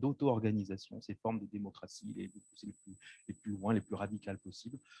 ses formes d'auto-organisation, ses formes de démocratie, les plus loin, les plus radicales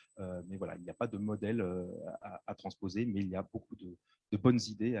possibles. Mais voilà, il n'y a pas de modèle à transposer, mais il y a beaucoup de bonnes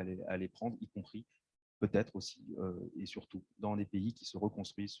idées à les prendre, y compris peut-être aussi et surtout dans des pays qui se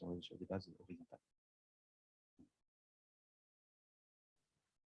reconstruisent sur des bases horizontales.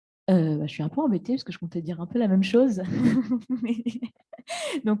 Je suis un peu embêtée parce que je comptais dire un peu la même chose.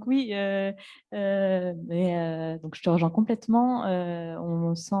 Donc oui, donc je te rejoins complètement.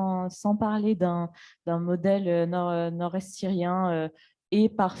 Sans parler d'un modèle nord-est syrien et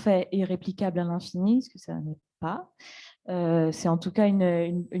parfait et réplicable à l'infini, parce que ça n'est pas. C'est en tout cas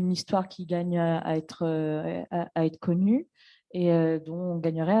une histoire qui gagne à être connue et dont on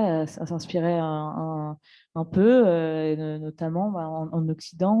gagnerait à s'inspirer un peu, notamment en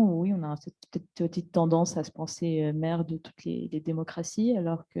Occident, où oui, on a cette petite tendance à se penser mère de toutes les démocraties,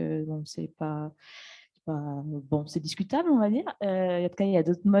 alors que bon, c'est pas bon, c'est discutable, on va dire. En tout cas, il y a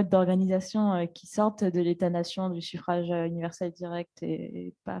d'autres modes d'organisation qui sortent de l'État-nation, du suffrage universel direct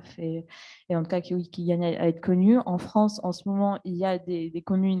et paf, et en tout cas qui gagnent à être connus. En France, en ce moment, il y a des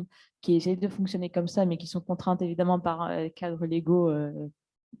communes qui essaient de fonctionner comme ça, mais qui sont contraintes évidemment par cadres légaux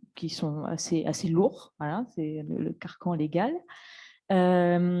qui sont assez lourds. Voilà, c'est le carcan légal.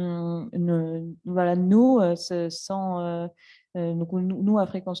 Voilà, nous, donc nous, à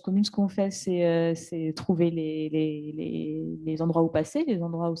Fréquence Commune, ce qu'on fait, c'est trouver les endroits où passer, les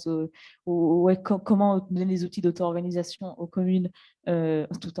endroits comment donner les outils d'auto-organisation aux communes,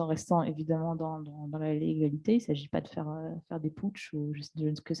 tout en restant évidemment dans la légalité. Il ne s'agit pas de faire des putschs ou je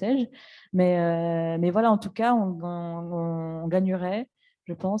ne sais que sais-je. Mais voilà, en tout cas, on gagnerait,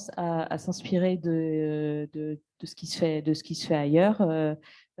 je pense, à s'inspirer de ce qui se fait ailleurs.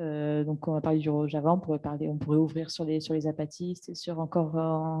 Donc, on va parler du Rojava, on pourrait ouvrir sur les apatistes et sur encore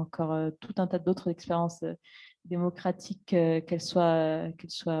tout un tas d'autres expériences démocratiques, qu'elles soient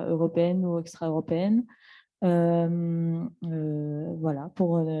européennes ou extra-européennes. Voilà,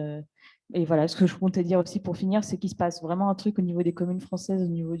 et voilà, ce que je comptais dire aussi pour finir, c'est qu'il se passe vraiment un truc au niveau des communes françaises, au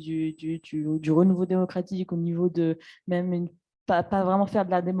niveau du renouveau démocratique, au niveau de même pas vraiment faire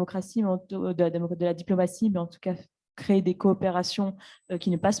de la démocratie, mais de la diplomatie, mais en tout cas créer des coopérations qui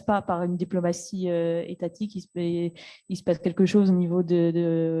ne passent pas par une diplomatie étatique. Il se passe quelque chose au niveau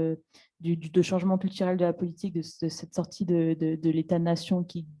de changement culturel de la politique, de cette sortie de l'État-nation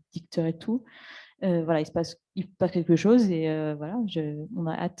qui dicterait tout. Voilà, il se passe quelque chose et voilà, on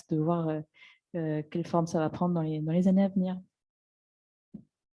a hâte de voir quelle forme ça va prendre dans les années à venir.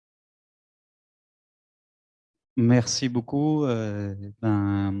 Merci beaucoup.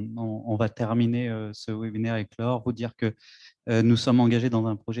 On va terminer ce webinaire avec Laure. Vous dire que nous sommes engagés dans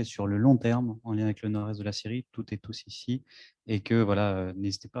un projet sur le long terme en lien avec le nord-est de la Syrie, toutes et tous ici, et que voilà,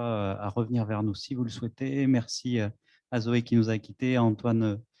 n'hésitez pas à revenir vers nous si vous le souhaitez. Merci à Zoé qui nous a quittés, à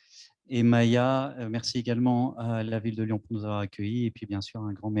Antoine et Maya. Merci également à la ville de Lyon pour nous avoir accueillis, et puis bien sûr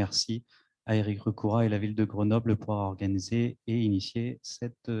un grand merci à Éric Recoura et la ville de Grenoble pour avoir organisé et initié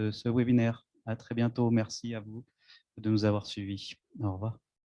ce webinaire. À très bientôt. Merci à vous de nous avoir suivis. Au revoir.